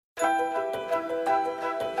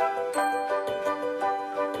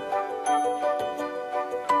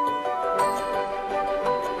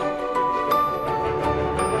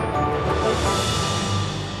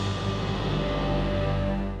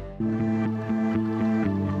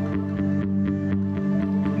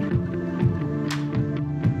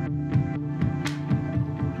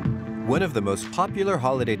One of the most popular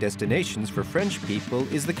holiday destinations for French people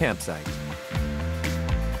is the campsite.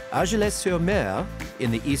 Argelès-sur-Mer,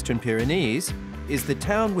 in the Eastern Pyrenees, is the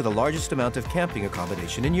town with the largest amount of camping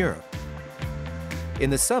accommodation in Europe. In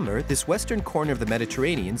the summer, this western corner of the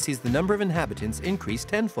Mediterranean sees the number of inhabitants increase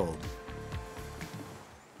tenfold.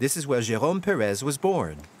 This is where Jérôme Pérez was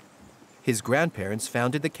born. His grandparents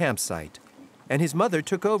founded the campsite, and his mother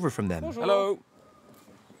took over from them. Hello.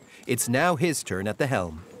 It's now his turn at the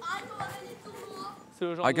helm.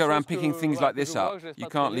 I go around picking things like this up. You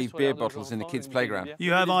can't leave beer bottles in the kids' playground.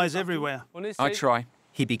 You have eyes everywhere. I try.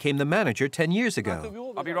 He became the manager 10 years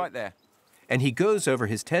ago. I'll be right there. And he goes over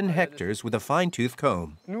his 10 hectares with a fine-tooth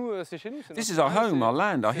comb. This is our home, our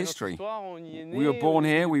land, our history. We were born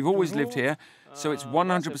here, we've always lived here, so it's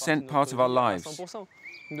 100% part of our lives.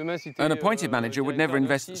 An appointed manager would never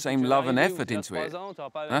invest the same love and effort into it.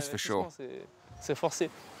 That's for sure.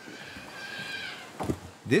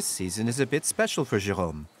 This season is a bit special for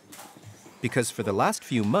Jérôme, because for the last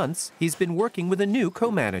few months, he's been working with a new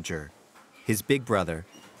co-manager, his big brother.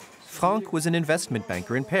 Franck was an investment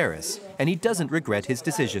banker in Paris, and he doesn't regret his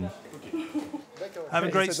decision. Have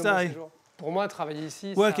a great stay.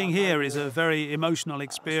 Working here is a very emotional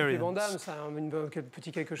experience.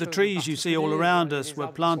 The trees you see all around us were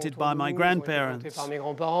planted by my grandparents. I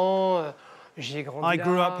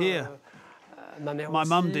grew up here. My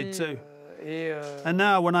mum did too. And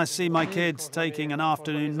now when I see my kids taking an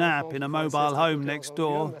afternoon nap in a mobile home next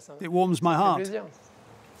door, it warms my heart.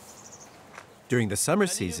 During the summer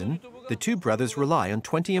season, the two brothers rely on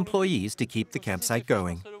 20 employees to keep the campsite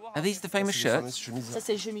going. Are these the famous shirts?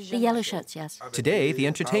 The yellow shirts, yes. Today, the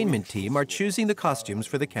entertainment team are choosing the costumes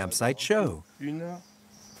for the campsite show.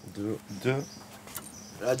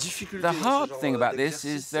 The hard thing about this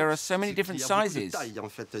is there are so many different sizes.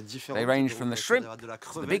 They range from the shrimp to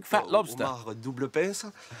the big fat lobster.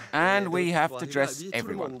 And we have to dress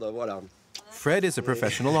everyone. Fred is a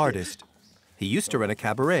professional artist. He used to run a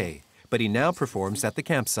cabaret, but he now performs at the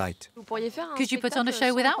campsite. Could you put on a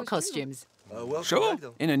show without costumes? Sure,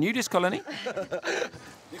 in a nudist colony.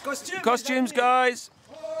 Costumes, guys!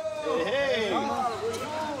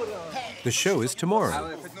 The show is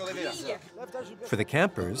tomorrow. For the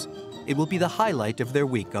campers, it will be the highlight of their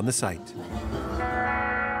week on the site.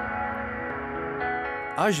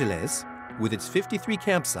 Argelès, with its 53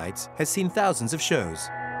 campsites, has seen thousands of shows.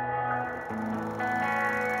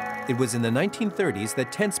 It was in the 1930s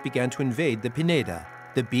that tents began to invade the Pineda,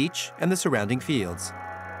 the beach, and the surrounding fields.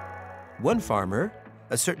 One farmer,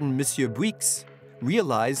 a certain Monsieur Buix,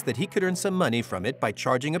 realized that he could earn some money from it by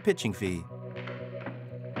charging a pitching fee.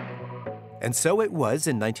 And so it was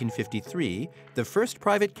in 1953, the first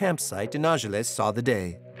private campsite in Argelès saw the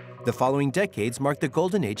day. The following decades marked the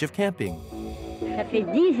golden age of camping. Ça fait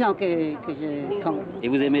 10 ans que je campe. Et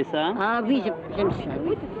vous aimez ça? Ah oui, j'aime ça,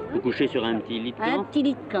 oui. Vous couchez sur un petit lit de camp? Un petit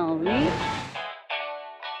lit de camp, oui.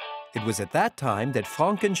 It was at that time that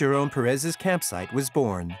Franck and Jérôme Pérez's campsite was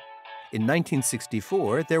born. In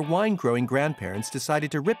 1964, their wine-growing grandparents decided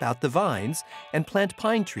to rip out the vines and plant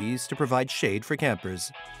pine trees to provide shade for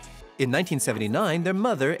campers. In 1979, their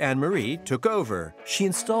mother, Anne-Marie, took over. She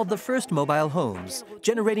installed the first mobile homes,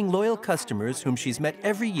 generating loyal customers whom she's met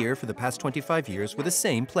every year for the past 25 years with the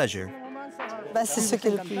same pleasure.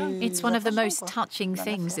 It's one of the most touching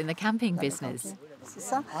things in the camping business.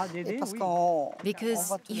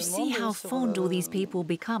 Because you see how fond all these people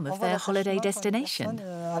become of their holiday destination.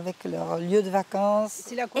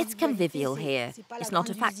 It's convivial here. It's not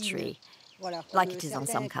a factory, like it is on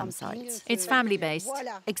some campsites. It's family-based.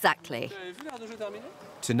 Exactly.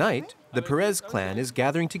 Tonight, the Pérez clan is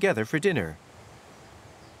gathering together for dinner.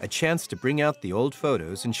 A chance to bring out the old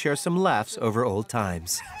photos and share some laughs over old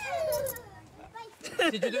times.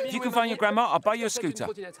 If you can find your grandma, I'll buy you a scooter.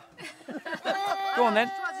 Go on then.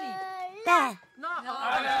 There.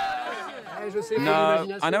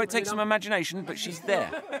 No, I know it takes some imagination, but she's there.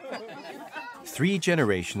 3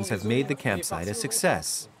 generations have made the campsite a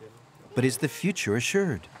success. But is the future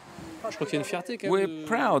assured? We're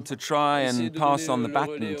proud to try and pass on the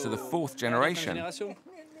baton to the 4th generation.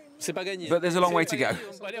 But there's a long way to go.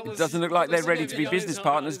 It doesn't look like they're ready to be business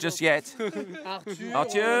partners just yet.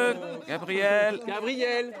 Arthur, Gabriel.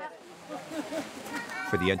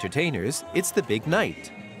 For the entertainers, it's the big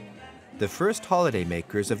night. The first holiday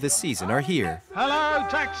makers of the season are here. Hello,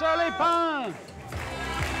 Taxo les Pins!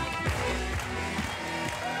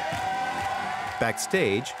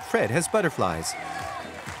 Backstage, Fred has butterflies.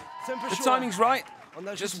 The timing's right.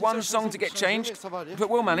 Just one song to get changed, but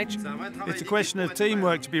we'll manage. It's a question of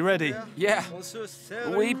teamwork to be ready. Yeah.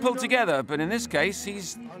 We pull together, but in this case,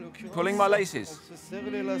 he's pulling my laces.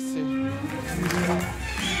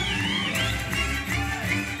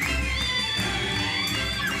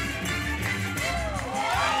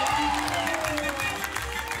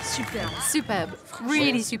 Superb,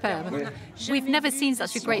 really superb. We've never seen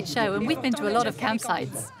such a great show, and we've been to a lot of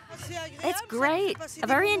campsites. It's great, a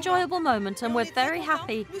very enjoyable moment, and we're very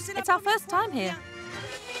happy. It's our first time here.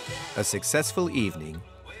 A successful evening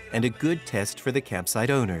and a good test for the campsite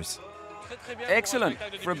owners. Excellent.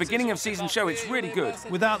 For a beginning of season show, it's really good.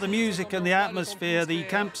 Without the music and the atmosphere, the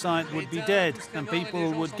campsite would be dead and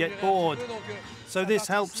people would get bored. So this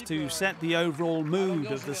helps to set the overall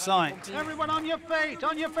mood of the site. Everyone on your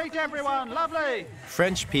feet everyone, lovely!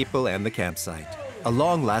 French people and the campsite, a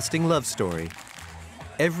long-lasting love story.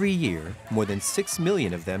 Every year, more than 6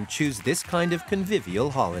 million of them choose this kind of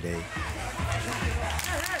convivial holiday.